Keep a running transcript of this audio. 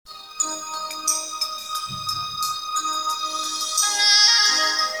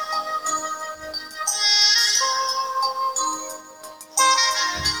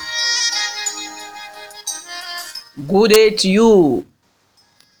Good day to you.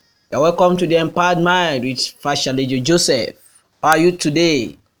 You're welcome to the Empowered Mind with Fashalejo Joseph. How are you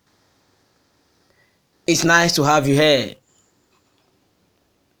today? It's nice to have you here.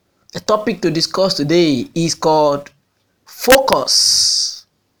 The topic to discuss today is called focus.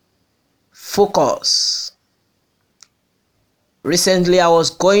 Focus. Recently, I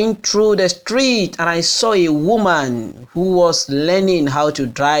was going through the street and I saw a woman who was learning how to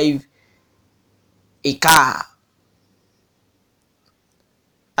drive a car.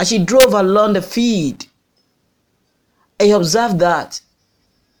 As she drove along the field, I observed that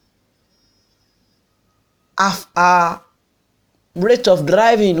her rate of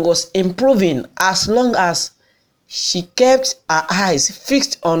driving was improving as long as she kept her eyes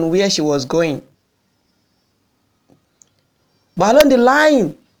fixed on where she was going. But along the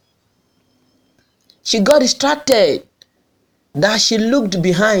line, she got distracted that she looked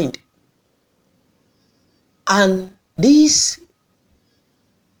behind, and this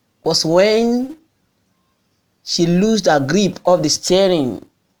was when she lost her grip of the steering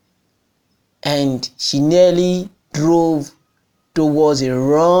and she nearly drove towards a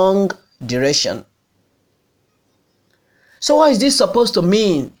wrong direction. So what is this supposed to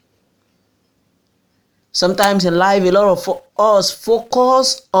mean? Sometimes in life, a lot of us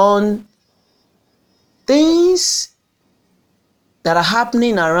focus on things that are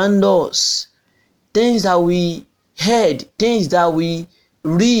happening around us, things that we heard, things that we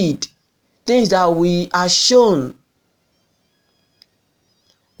read, things that we are shown,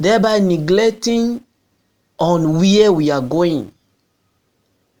 thereby neglecting on where we are going.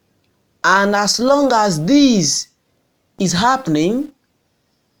 And as long as this is happening,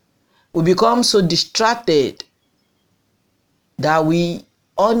 we become so distracted that we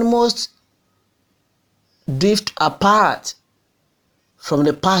almost drift apart from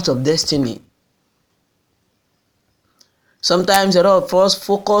the path of destiny. Sometimes a lot of us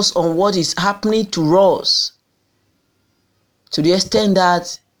focus on what is happening to us to the extent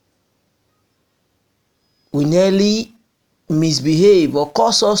that we nearly misbehave or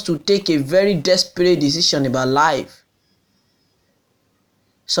cause us to take a very desperate decision about life.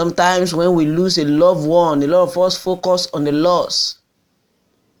 Sometimes when we lose a loved one, a lot of us focus on the loss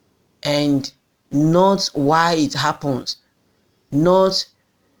and not why it happens, not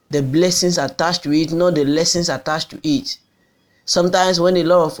the blessings attached to it, not the lessons attached to it. Sometimes when a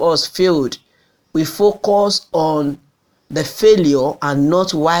lot of us failed, we focus on the failure and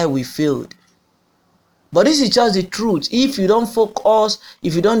not why we failed. But this is just the truth. If you don't focus,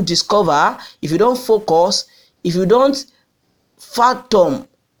 if you don't discover, if you don't focus, if you don't fathom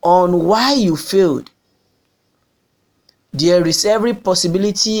on why you failed, there is every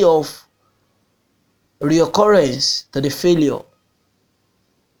possibility of reoccurrence to the failure.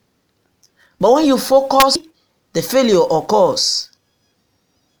 But when you focus, the failure occurs.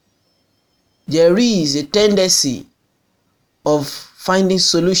 There is a tendency of finding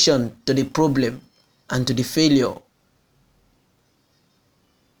solution to the problem and to the failure.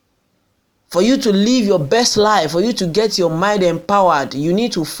 For you to live your best life, for you to get your mind empowered, you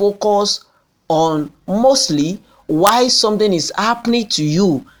need to focus on mostly why something is happening to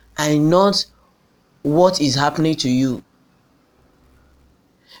you and not what is happening to you.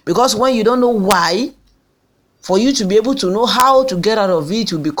 Because when you don't know why, for you to be able to know how to get out of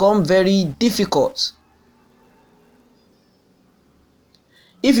it will become very difficult.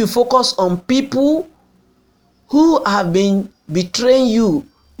 If you focus on people who have been betraying you,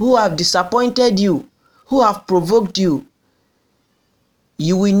 who have disappointed you, who have provoked you,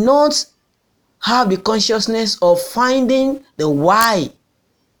 you will not have the consciousness of finding the why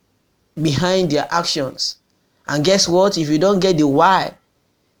behind their actions. And guess what? If you don't get the why,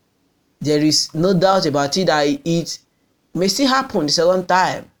 there is no doubt about it that it may still happen the second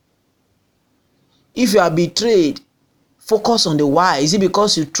time. If you are betrayed, focus on the why. Is it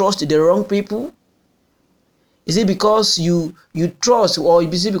because you trust the wrong people? Is it because you trust, or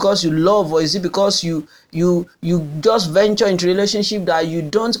is it because you love, or is it because you just venture into a relationship that you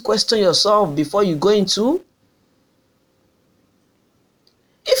don't question yourself before you go into?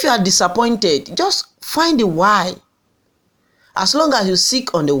 If you are disappointed, just find the why. As long as you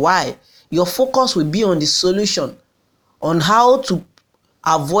seek on the why, your focus will be on the solution, on how to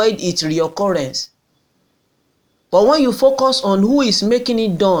avoid its reoccurrence. But when you focus on who is making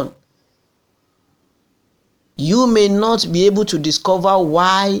it done, you may not be able to discover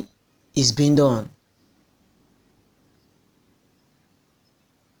why it's being done.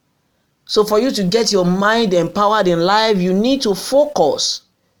 So for you to get your mind empowered in life, you need to focus,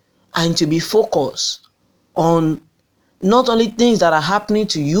 and to be focused on not only things that are happening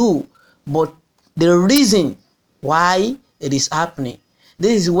to you, but the reason why it is happening.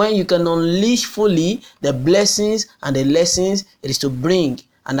 This is when you can unleash fully the blessings and the lessons it is to bring,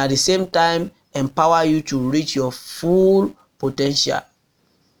 and at the same time empower you to reach your full potential.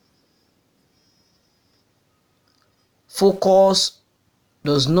 Focus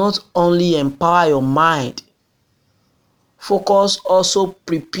does not only empower your mind. Focus also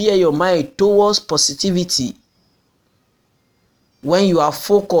prepare your mind towards positivity. When you are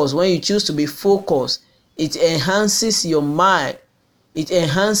focused, when you choose to be focused, it enhances your mind. It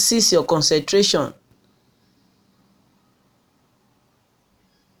enhances your concentration.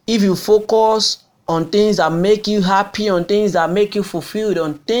 If you focus on things that make you happy, on things that make you fulfilled,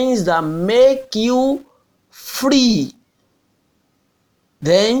 on things that make you free,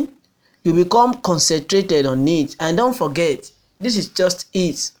 then you become concentrated on it. And don't forget, this is just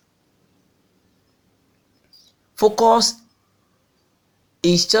it. Focus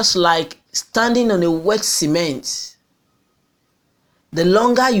is just like standing on a wet cement. The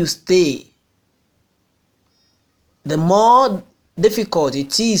longer you stay, the more difficult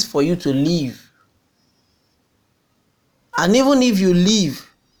it is for you to leave. And even if you leave,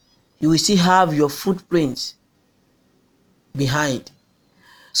 you will still have your footprints behind.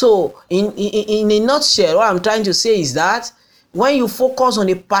 So in a nutshell, what I'm trying to say is that when you focus on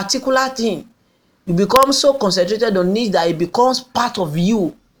a particular thing, you become so concentrated on it that it becomes part of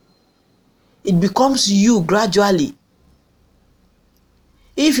you. It becomes you gradually.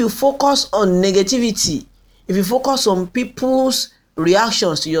 If you focus on negativity, if you focus on people's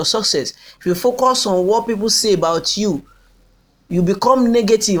reactions to your success, if you focus on what people say about you, you become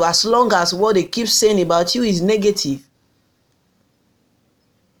negative as long as what they keep saying about you is negative.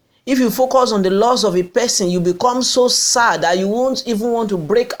 If you focus on the loss of a person, you become so sad that you won't even want to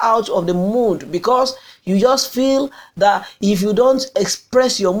break out of the mood, because you just feel that if you don't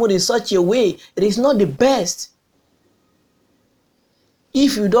express your mood in such a way, it is not the best.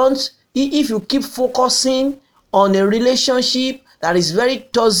 If you keep focusing on a relationship that is very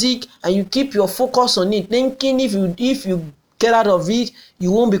toxic and you keep your focus on it, thinking if you get out of it,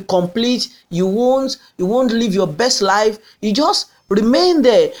 you won't be complete, you won't live your best life, you just remain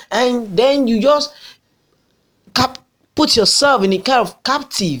there, and then you just put yourself in a kind of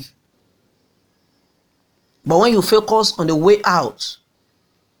captive. But when you focus on the way out,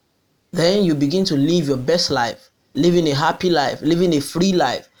 then you begin to live your best life, living a happy life, living a free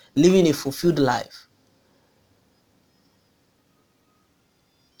life, living a fulfilled life.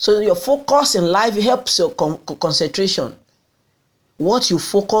 So your focus in life helps your concentration. What you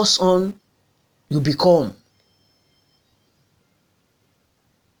focus on, you become.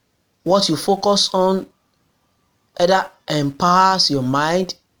 What you focus on either empowers your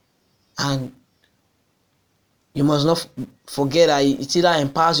mind, and you must not forget that it either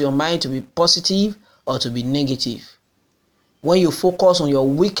empowers your mind to be positive or to be negative. When you focus on your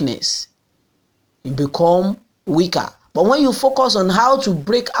weakness, you become weaker. But when you focus on how to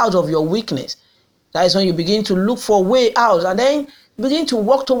break out of your weakness, that is when you begin to look for a way out, and then begin to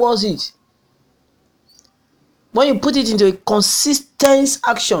work towards it. When you put it into a consistent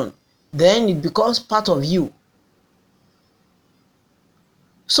action, then it becomes part of you.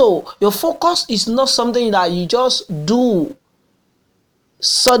 So your focus is not something that you just do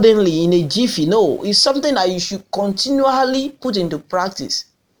suddenly in a jiffy. No, it's something that you should continually put into practice.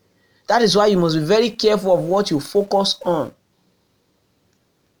 That is why you must be very careful of what you focus on.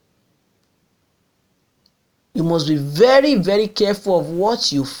 You must be very, very careful of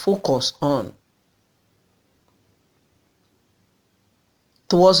what you focus on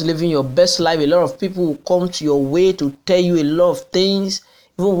towards living your best life. A lot of people will come to your way to tell you a lot of things.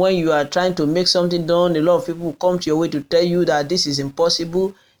 Even when you are trying to make something done, a lot of people will come to your way to tell you that this is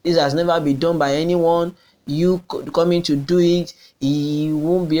impossible, this has never been done by anyone, you coming to do it, you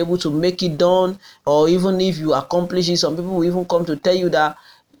won't be able to make it done. Or even if you accomplish it, some people will even come to tell you that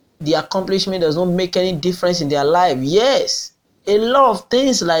the accomplishment does not make any difference in their life. Yes, a lot of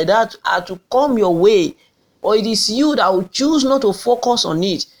things like that are to come your way, or it is you that will choose not to focus on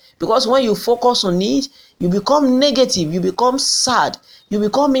it. Because when you focus on it, you become negative, you become sad, you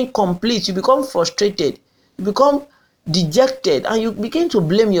become incomplete, you become frustrated, you become dejected, and you begin to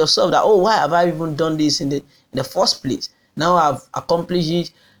blame yourself that, oh, why have I even done this in the first place? Now I've accomplished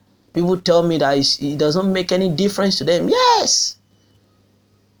it. People tell me that it doesn't make any difference to them. Yes.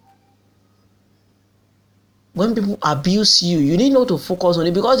 When people abuse you, you need not to focus on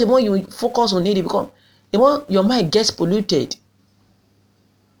it, because the more you focus on it, the more your mind gets polluted.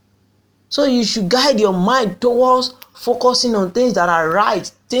 So you should guide your mind towards focusing on things that are right,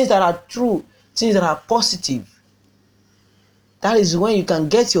 things that are true, things that are positive. That is when you can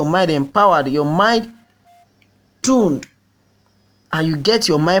get your mind empowered. Your mind tuned and you get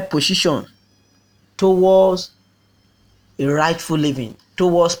your mind positioned towards a rightful living,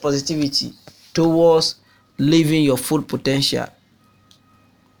 towards positivity, towards living your full potential.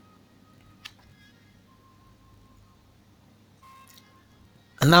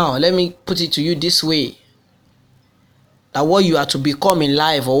 And now, let me put it to you this way, that what you are to become in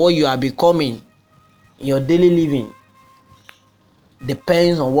life, or what you are becoming in your daily living,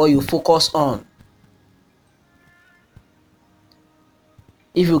 depends on what you focus on.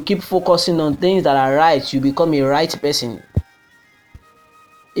 If you keep focusing on things that are right, you become a right person.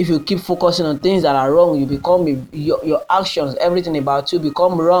 If you keep focusing on things that are wrong, you become your actions, everything about you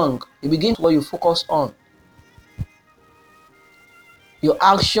become wrong. It begins what you focus on. Your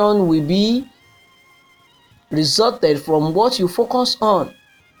action will be resulted from what you focus on,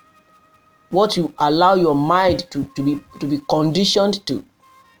 what you allow your mind to be conditioned to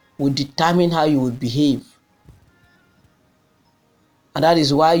will determine how you will behave. And that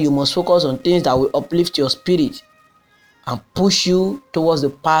is why you must focus on things that will uplift your spirit and push you towards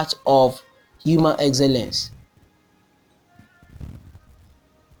the path of human excellence.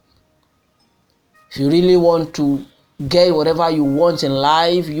 If you really want to get whatever you want in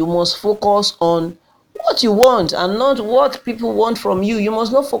life, you must focus on what you want and not what people want from you. You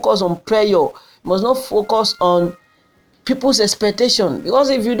must not focus on prayer. You must not focus on people's expectation, because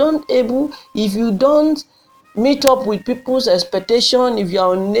if you don't meet up with people's expectation, if you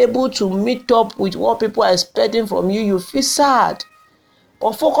are unable to meet up with what people are expecting from you, you feel sad.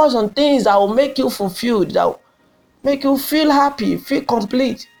 But focus on things that will make you fulfilled, that will make you feel happy, feel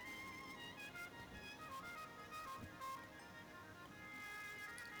complete.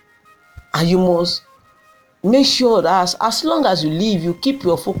 And you must make sure that as long as you live, you keep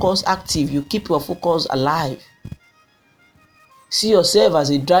your focus active, you keep your focus alive. See yourself as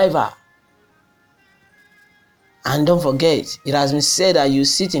a driver. And don't forget, it has been said that you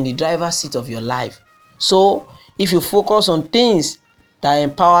sit in the driver's seat of your life. So if you focus on things that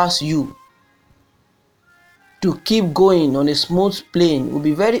empowers you to keep going on a smooth plane, it will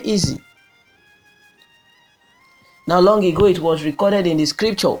be very easy. Now, long ago, it was recorded in the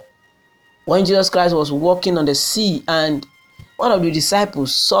scripture when Jesus Christ was walking on the sea, and one of the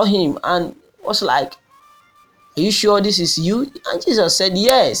disciples saw him and was like, "Are you sure this is you?" And Jesus said,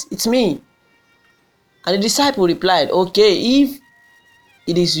 "Yes, it's me." And the disciple replied, "Okay, if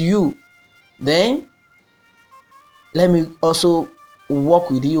it is you, then let me also walk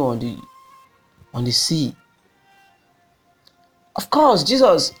with you on the sea." Of course,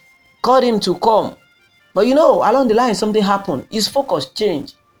 Jesus called him to come. But along the line, something happened. His focus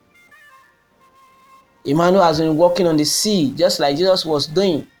changed. Emmanuel has been walking on the sea, just like Jesus was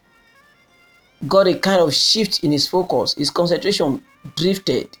doing. Got a kind of shift in his focus. His concentration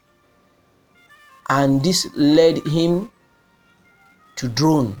drifted. And this led him to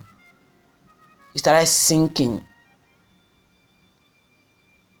drown. He started sinking.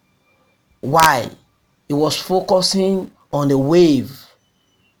 Why? He was focusing on the wave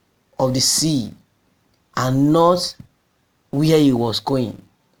of the sea and not where he was going.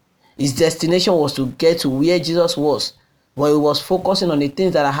 His destination was to get to where Jesus was, but he was focusing on the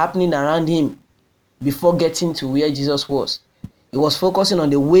things that are happening around him before getting to where Jesus was. He was focusing on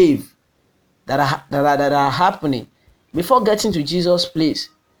the wave that are happening before getting to Jesus' place.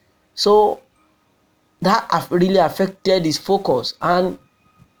 So that really affected his focus, and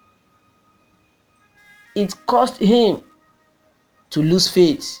it caused him to lose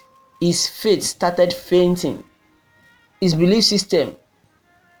faith. His faith started fainting. His belief system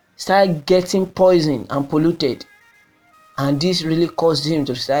started getting poisoned and polluted, and this really caused him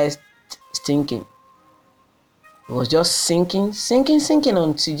to start stinking. He was just sinking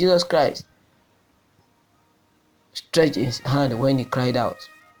until Jesus Christ stretched his hand when he cried out.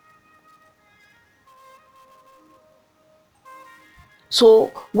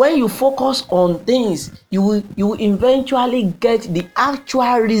 So when you focus on things, you will eventually get the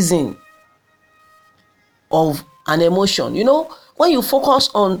actual reason of an emotion. When you focus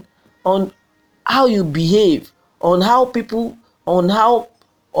on how you behave, on how people, on how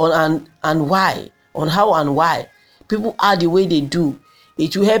and why people are the way they do,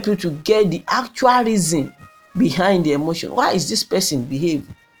 it will help you to get the actual reason behind the emotion. Why is this person behave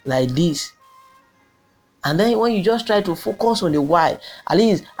like this? And then when you just try to focus on the why, at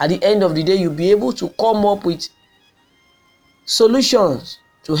least at the end of the day, you'll be able to come up with solutions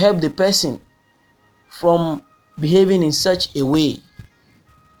to help the person from behaving in such a way.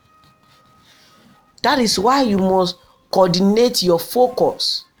 That is why you must coordinate your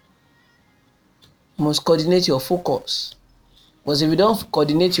focus. You must coordinate your focus. Because if you don't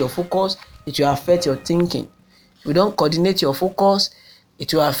coordinate your focus, it will affect your thinking. If you don't coordinate your focus,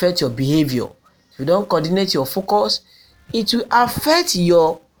 it will affect your behavior. If you don't coordinate your focus, it will affect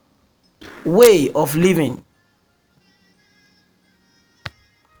your way of living.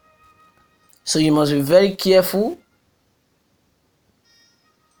 So you must be very careful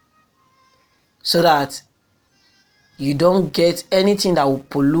so that you don't get anything that will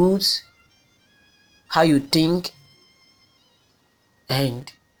pollute how you think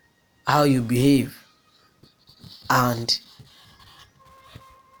and how you behave, and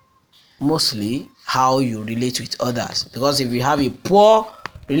mostly how you relate with others. Because if you have a poor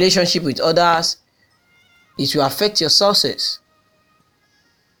relationship with others, it will affect your success.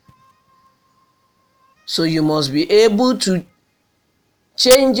 So you must be able to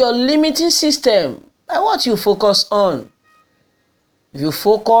change your limiting system by what you focus on. If you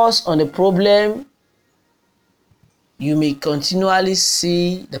focus on the problem, you may continually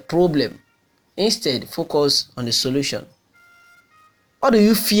see the problem. Instead, focus on the solution. What do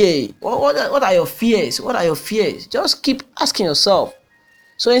you fear? What are your fears? What are your fears? Just keep asking yourself.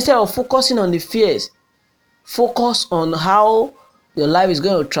 So instead of focusing on the fears, focus on how your life is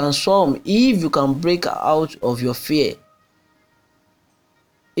going to transform if you can break out of your fear.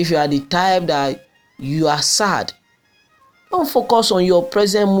 If you are the type that you are sad, don't focus on your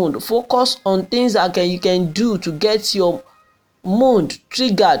present mood. Focus on things that you can do to get your mood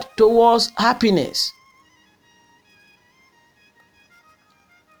triggered towards happiness.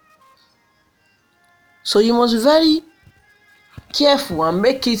 So you must be very careful and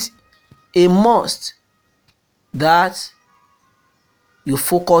make it a must that you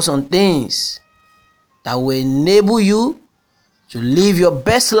focus on things that will enable you to live your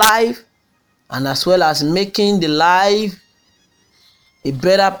best life, and as well as making the life a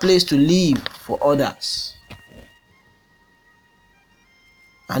better place to live for others.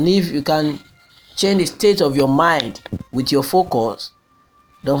 And if you can change the state of your mind with your focus,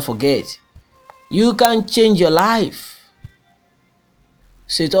 don't forget, you can change your life.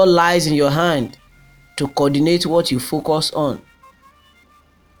 So it all lies in your hand to coordinate what you focus on.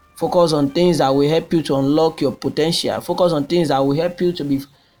 Focus on things that will help you to unlock your potential. Focus on things that will help you to be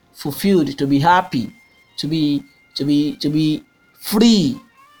fulfilled, to be happy, to be free.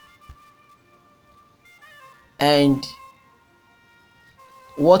 And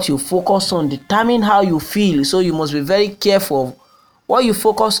what you focus on determine how you feel. So you must be very careful of what you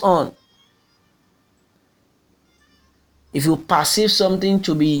focus on. If you perceive something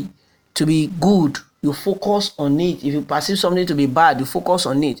to be good, you focus on it. If you perceive something to be bad, you focus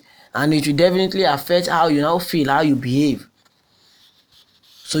on it. And it will definitely affect how you now feel, how you behave.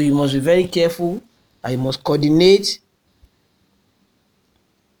 So you must be very careful and you must coordinate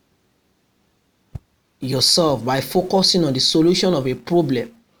yourself by focusing on the solution of a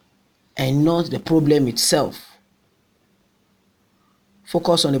problem and not the problem itself.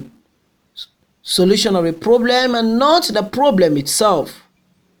 Focus on the solution of a problem and not the problem itself.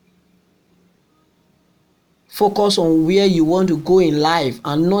 Focus on where you want to go in life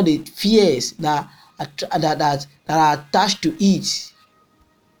and not the fears that are attached to it.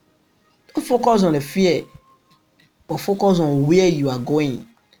 Don't focus on the fear, but focus on where you are going.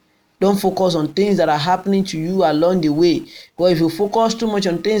 Don't focus on things that are happening to you along the way. But if you focus too much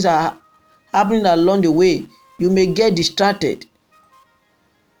on things that are happening along the way, you may get distracted.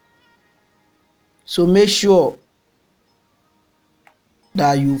 So make sure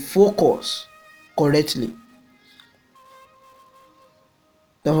that you focus correctly.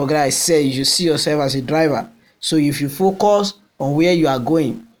 Don't forget I said you should see yourself as a driver. So if you focus on where you are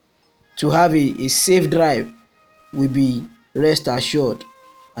going, to have a safe drive will be rest assured.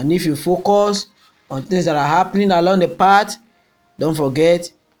 And if you focus on things that are happening along the path, don't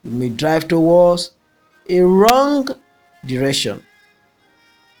forget you may drive towards a wrong direction.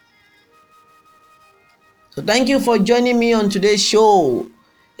 So thank you for joining me on today's show.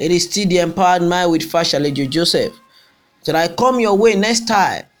 It is still the Empowered Mind with Fashalejo Joseph. Till I come your way next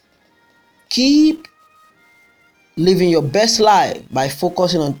time, keep living your best life by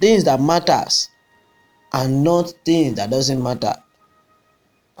focusing on things that matters and not things that doesn't matter.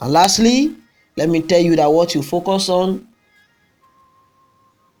 And lastly, let me tell you that what you focus on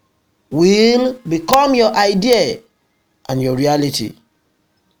will become your idea and your reality.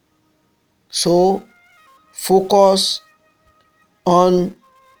 So focus on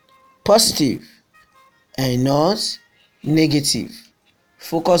positive and not negative.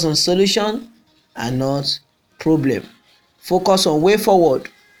 Focus on solution and not problem. Focus on way forward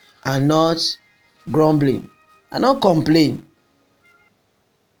and not grumbling and not complain.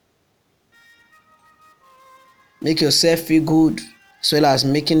 Make yourself feel good as well as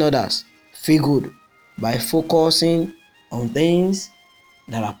making others feel good. by focusing on things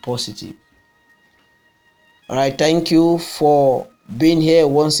that are positive. All right, thank you for being here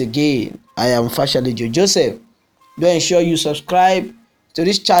once again. I am Fashalijo Joseph. Do ensure you subscribe to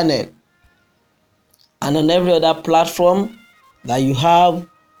this channel and on every other platform that you have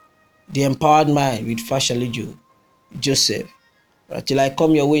the Empowered Mind with Fashalijo Joseph. Until I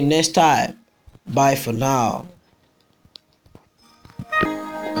come your way next time, bye for now.